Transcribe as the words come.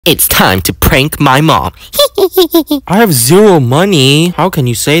It's time to prank my mom. I have zero money. How can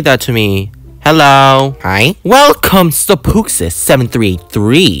you say that to me? Hello. Hi. Welcome to Pooxis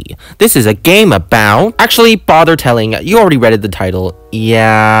 733. This is a game about... Actually, bother telling. You already read the title.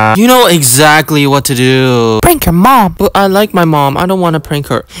 Yeah. You know exactly what to do. Prank your mom. But I like my mom. I don't want to prank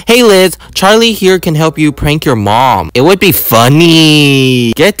her. Hey Liz, Charlie here can help you prank your mom. It would be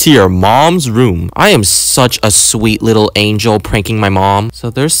funny. Get to your mom's room. I am such a sweet little angel pranking my mom. So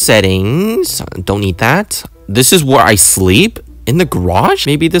there's settings. Don't need that. This is where I sleep. In the garage?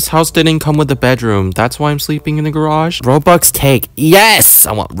 Maybe this house didn't come with a bedroom. That's why I'm sleeping in the garage. Robux take. Yes!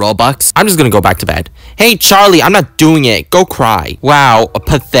 I want Robux. I'm just gonna go back to bed. Hey, Charlie, I'm not doing it. Go cry. Wow,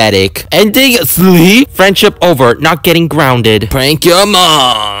 pathetic. Ending sleep? Friendship over. Not getting grounded. Prank your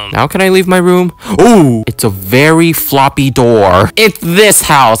mom. Now can I leave my room? Ooh, it's a very floppy door. It's this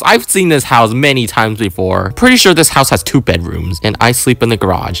house. I've seen this house many times before. Pretty sure this house has 2 bedrooms and I sleep in the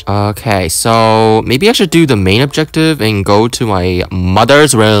garage. Okay, so maybe I should do the main objective and go to my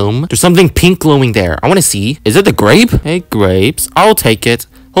mother's room. There's something pink glowing there. I want to see. Is it the grape? Hey, grapes. I'll take it.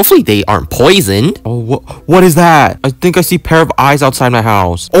 Hopefully they aren't poisoned. Oh, what is that? I think I see a pair of eyes outside my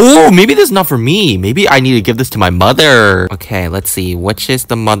house. Oh, maybe this is not for me. Maybe I need to give this to my mother. Okay, let's see. Which is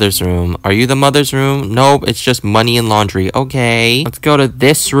the mother's room? Are you the mother's room? Nope, it's just money and laundry. Okay, let's go to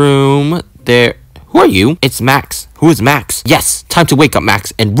this room. There. Who are you? It's Max. Who is Max? Yes, time to wake up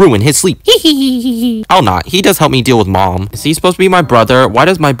Max and ruin his sleep. I'll not. He does help me deal with mom. Is he supposed to be my brother? Why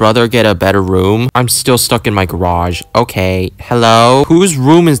does my brother get a better room? I'm still stuck in my garage. Okay, hello? Whose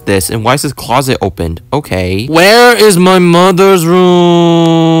room is this? And why is this closet opened? Okay. Where is my mother's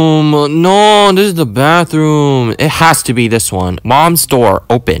room? No, this is the bathroom. It has to be this one. Mom's door,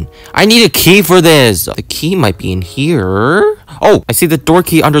 open. I need a key for this. The key might be in here. Oh, I see the door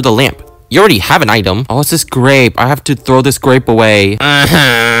key under the lamp. You already have an item. Oh, it's this grape. I have to throw this grape away.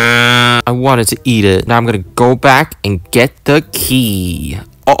 I wanted to eat it. Now I'm gonna go back and get the key.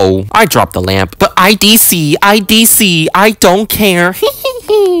 Uh-oh. I dropped the lamp. But IDC, I don't care.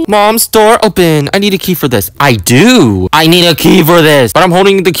 Mom's door open. I need a key for this. I do. I need a key for this. But I'm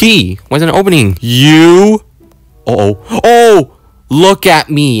holding the key. Why isn't it opening? You? Uh-oh. Oh! Look at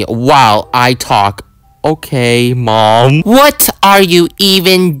me while I talk. Okay, Mom. What are you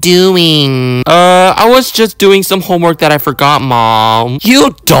even doing? I was just doing some homework that I forgot, Mom.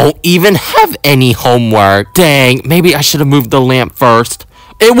 You don't even have any homework. Dang, maybe I should have moved the lamp first.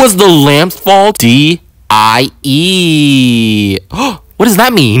 It was the lamp's fault? D-I-E. What does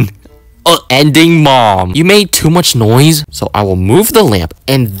that mean? Ending mom. You made too much noise, so I will move the lamp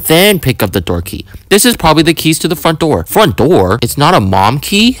and then pick up the door key. This is probably the keys to the front door. Front door? It's not a mom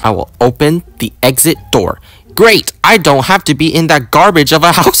key. I will open the exit door. Great, I don't have to be in that garbage of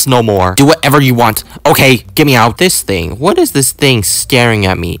a house no more. Do whatever you want. Okay, get me out. This thing. What is this thing staring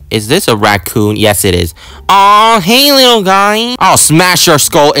at me? Is this a raccoon? Yes, it is. Aw, hey, little guy. I'll smash your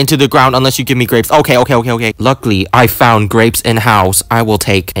skull into the ground unless you give me grapes. Okay. Luckily, I found grapes in house. I will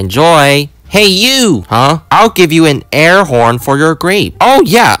take. Enjoy. Hey, you. Huh? I'll give you an air horn for your grape. Oh,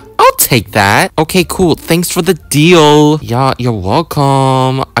 yeah. I'll take that. Okay, cool. Thanks for the deal. Yeah, you're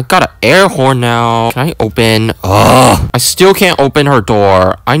welcome. I got an air horn now. Can I open? Ugh. I still can't open her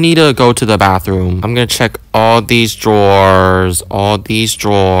door. I need to go to the bathroom. I'm gonna check all these drawers. All these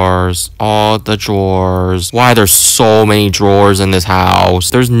drawers. All the drawers. Why there's so many drawers in this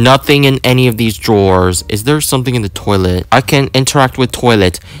house? There's nothing in any of these drawers. Is there something in the toilet? I can interact with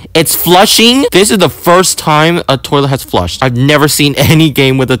toilet. It's flushing. This is the first time a toilet has flushed. I've never seen any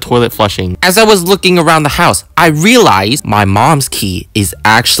game with a toilet flushing. As I was looking around the house, I realized my mom's key is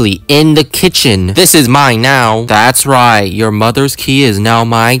actually in the kitchen. This is mine now. That's right. Your mother's key is now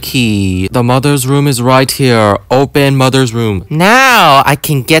my key. The mother's room is right here. Open mother's room. Now I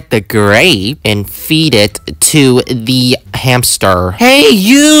can get the grape and feed it to the hamster. Hey,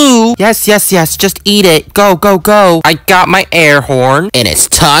 you! Yes. Just eat it. Go. I got my air horn and it's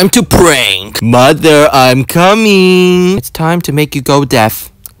time to prank. Mother, I'm coming. It's time to make you go deaf.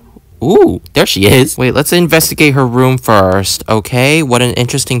 Ooh, there she is. Wait, let's investigate her room first. Okay, what an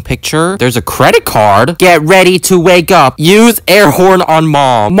interesting picture. There's a credit card. Get ready to wake up. Use air horn on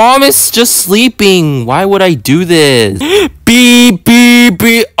mom. Mom is just sleeping. Why would I do this? Beep.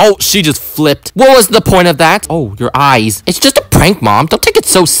 Oh, she just flipped. What was the point of that? Oh, your eyes. It's just a prank, Mom. Don't take it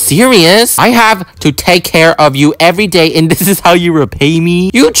so serious. I have to take care of you every day, and this is how you repay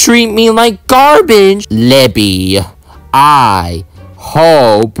me? You treat me like garbage. Libby, I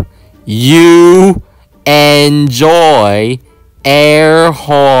hope you enjoy air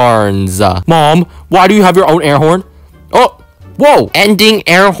horns. Mom, why do you have your own air horn? Oh, Whoa, ending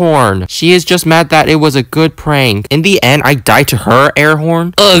air horn. She is just mad that it was a good prank. In the end, I died to her air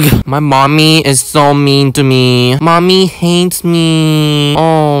horn. Ugh, my mommy is so mean to me. Mommy hates me.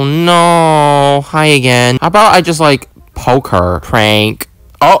 Oh no. Hi again. How about I just like poke her? Prank.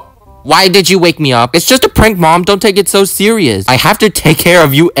 Oh. Why did you wake me up? It's just a prank, Mom. Don't take it so serious. I have to take care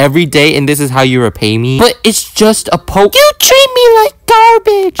of you every day and this is how you repay me? But it's just a poke. You treat me like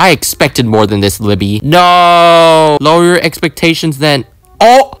garbage. I expected more than this, Libby. No. Lower your expectations then.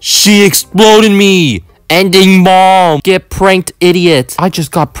 Oh, she exploded me. Ending Mom. Get pranked, idiot. I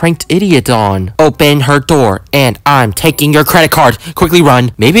just got pranked idiot on. Open her door and I'm taking your credit card. Quickly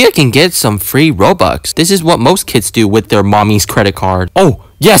run. Maybe I can get some free Robux. This is what most kids do with their mommy's credit card. Oh,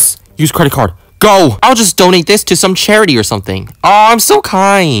 yes. Use credit card. Go! I'll just donate this to some charity or something. Oh, I'm so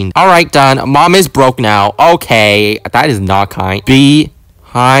kind. Alright, done. Mom is broke now. Okay. That is not kind.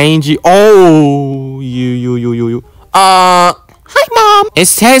 Behind you. Oh, you. Hi, Mom. It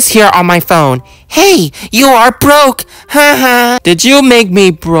says here on my phone, hey, you are broke. Haha. Did you make me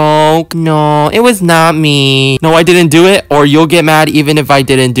broke? No, it was not me. No, I didn't do it, or you'll get mad even if I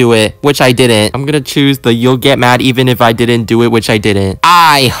didn't do it, which I didn't. I'm gonna choose the you'll get mad even if I didn't do it, which I didn't.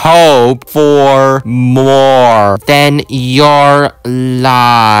 I hope for more than your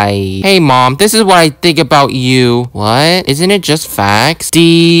lie. Hey, Mom, this is what I think about you. What? Isn't it just facts?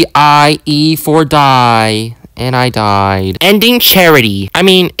 D-I-E for die. And I died. Ending charity. I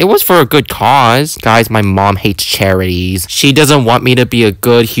mean, it was for a good cause. Guys, my mom hates charities. She doesn't want me to be a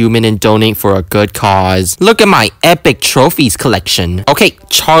good human and donate for a good cause. Look at my epic trophies collection. Okay,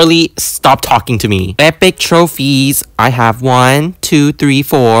 Charlie, stop talking to me. Epic trophies. I have 1, 2, 3,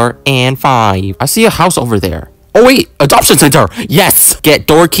 4, and 5. I see a house over there. Oh wait, adoption center. Yes, get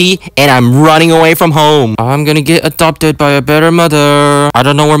door key and I'm running away from home. I'm gonna get adopted by a better mother. I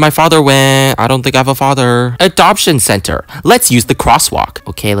don't know where my father went. I don't think I have a father. Adoption center. Let's use the crosswalk.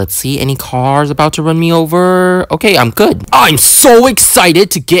 Okay, let's see. Any cars about to run me over? Okay, I'm good. I'm so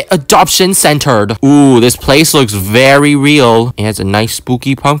excited to get adoption centered. Ooh, this place looks very real. It has a nice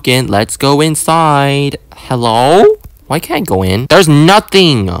spooky pumpkin. Let's go inside. Hello? Why can't I go in? There's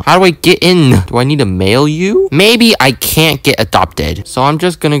nothing. How do I get in? Do I need to mail you? Maybe I can't get adopted. So I'm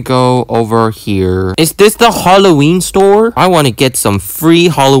just gonna go over here. Is this the Halloween store? I want to get some free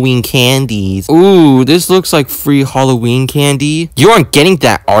Halloween candies. Ooh, this looks like free Halloween candy. You aren't getting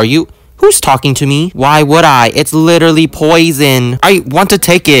that, are you? Who's talking to me? Why would I? It's literally poison. I want to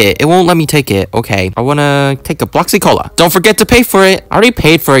take it. It won't let me take it. Okay. I want to take a Bloxy Cola. Don't forget to pay for it. I already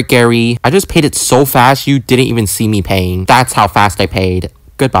paid for it, Gary. I just paid it so fast you didn't even see me paying. That's how fast I paid.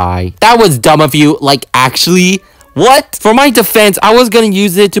 Goodbye. That was dumb of you. Like, actually... What? For my defense, I was gonna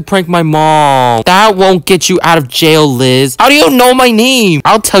use it to prank my mom. That won't get you out of jail, Liz. How do you know my name?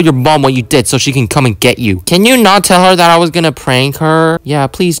 I'll tell your mom what you did so she can come and get you. Can you not tell her that I was gonna prank her? Yeah,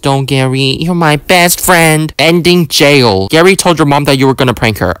 please don't, Gary. You're my best friend. Ending jail. Gary told your mom that you were gonna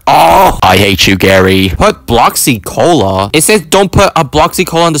prank her. Oh, I hate you, Gary. Put Bloxy Cola. It says don't put a Bloxy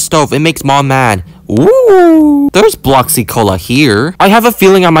Cola on the stove. It makes mom mad. Ooh, there's Bloxy Cola here. I have a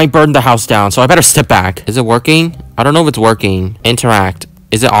feeling I might burn the house down, so I better step back. Is it working? I don't know if it's working. Interact.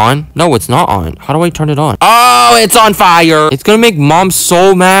 Is it on? No, it's not on. How do I turn it on? Oh, it's on fire. It's gonna make mom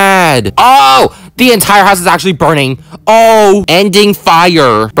so mad. Oh, the entire house is actually burning. Oh, ending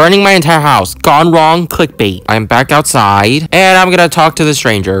fire. Burning my entire house. Gone wrong. Clickbait. I'm back outside and I'm gonna talk to the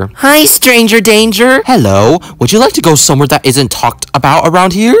stranger. Hi, stranger danger. Hello. Would you like to go somewhere that isn't talked about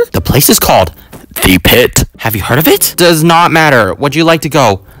around here? The place is called The Pit. Have you heard of it? Does not matter. Would you like to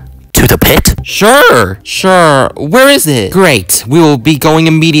go to the pit? Sure. Where is it? Great. We will be going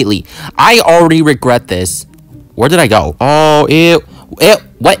immediately. I already regret this. Where did I go? Oh, ew.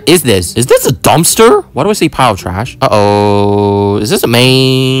 What is this? Is this a dumpster? Why do I say pile of trash? Uh-oh. Is this a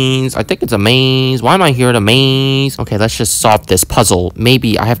maze? I think it's a maze. Why am I here at a maze? Okay, let's just solve this puzzle.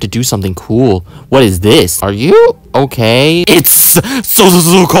 Maybe I have to do something cool. What is this? Are you okay? It's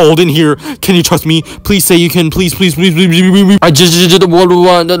so cold in here. Can you trust me? Please say you can. Please. I just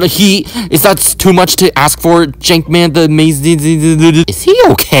the heat. Is that too much to ask for? Jankman, the maze. Is he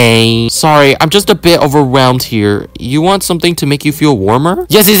okay? Sorry, I'm just a bit overwhelmed here. You want something to make you feel warmer?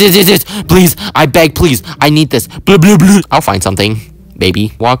 Yes. Please, I beg, please. I need this. I'll find something.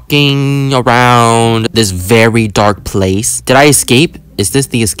 Baby. Walking around this very dark place. Did I escape? Is this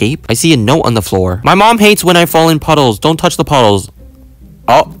the escape? I see a note on the floor. My mom hates when I fall in puddles. Don't touch the puddles.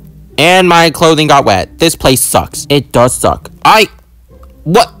 Oh, and my clothing got wet. This place sucks. It does suck.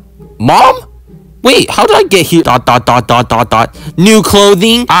 What? Mom? Wait, how did I get here? Dot, dot, dot, dot, dot, dot. New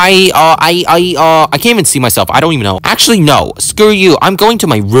clothing? I can't even see myself. I don't even know. Actually, no. Screw you. I'm going to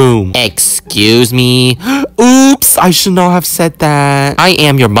my room. Excuse me. Oops, I should not have said that. I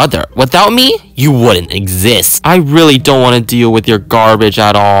am your mother. Without me, you wouldn't exist. I really don't want to deal with your garbage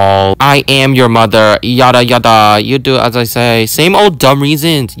at all. I am your mother. Yada, yada. You do as I say. Same old dumb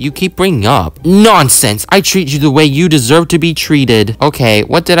reasons you keep bringing up. Nonsense. I treat you the way you deserve to be treated. Okay,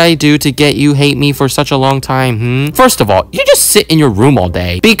 what did I do to get you hate me for such a long time, First of all, you just sit in your room all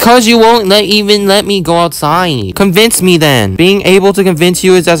day. Because you won't even let me go outside. Convince me then. Being able to convince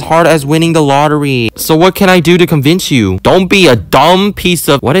you is as hard as winning the lottery. So what can I do to convince you? Don't be a dumb piece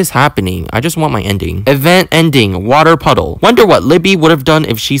of... What is happening? I just want my ending. Event ending. Water puddle. Wonder what Libby would have done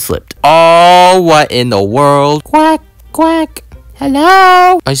if she slipped. Oh, what in the world? Quack, quack.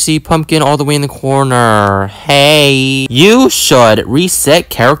 Hello? I see Pumpkin all the way in the corner. Hey. You should reset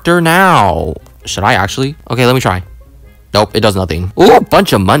character now. Should I actually? Okay, let me try. Nope, it does nothing. Ooh, a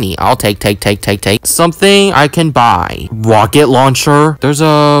bunch of money. I'll take. Something I can buy. Rocket launcher. There's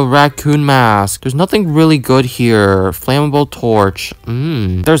a raccoon mask. There's nothing really good here. Flammable torch.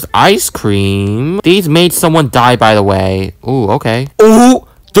 There's ice cream. These made someone die, by the way. Ooh, okay. Ooh,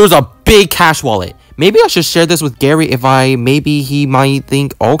 there's a big cash wallet. Maybe I should share this with Gary maybe he might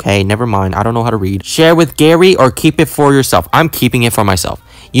think, okay, never mind. I don't know how to read. Share with Gary or keep it for yourself. I'm keeping it for myself.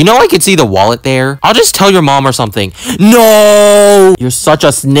 You know I can see the wallet there. I'll just tell your mom or something. No! You're such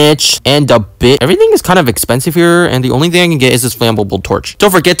a snitch and a bitch. Everything is kind of expensive here, and the only thing I can get is this flammable torch. Don't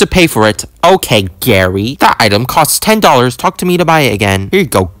forget to pay for it. Okay, Gary. That item costs $10. Talk to me to buy it again. Here you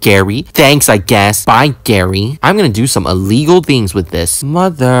go, Gary. Thanks, I guess. Bye, Gary. I'm gonna do some illegal things with this.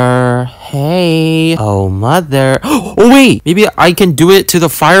 Mother. Hey. Oh, mother. Oh, wait. Maybe I can do it to the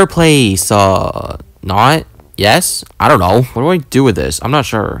fireplace. Not? Yes? I don't know. What do I do with this? I'm not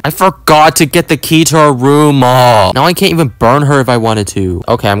sure. I forgot to get the key to her room. Now I can't even burn her if I wanted to.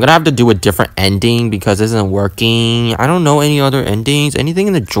 Okay, I'm gonna have to do a different ending because this isn't working. I don't know any other endings. Anything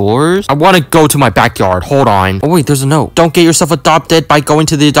in the drawers? I want to go to my backyard. Hold on. Oh, wait, there's a note. Don't get yourself adopted by going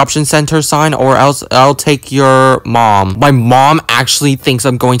to the adoption center sign or else I'll take your mom. My mom actually thinks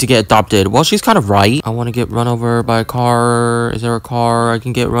I'm going to get adopted. Well, she's kind of right. I want to get run over by a car. Is there a car I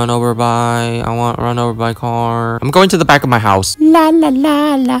can get run over by? I want run over by a car. I'm going to the back of my house. La la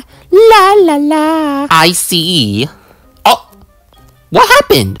la la la la la. I see. Oh, what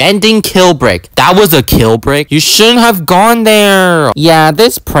happened? Ending kill brick. That was a kill brick. You shouldn't have gone there. Yeah,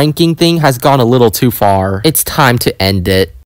 this pranking thing has gone a little too far. It's time to end it.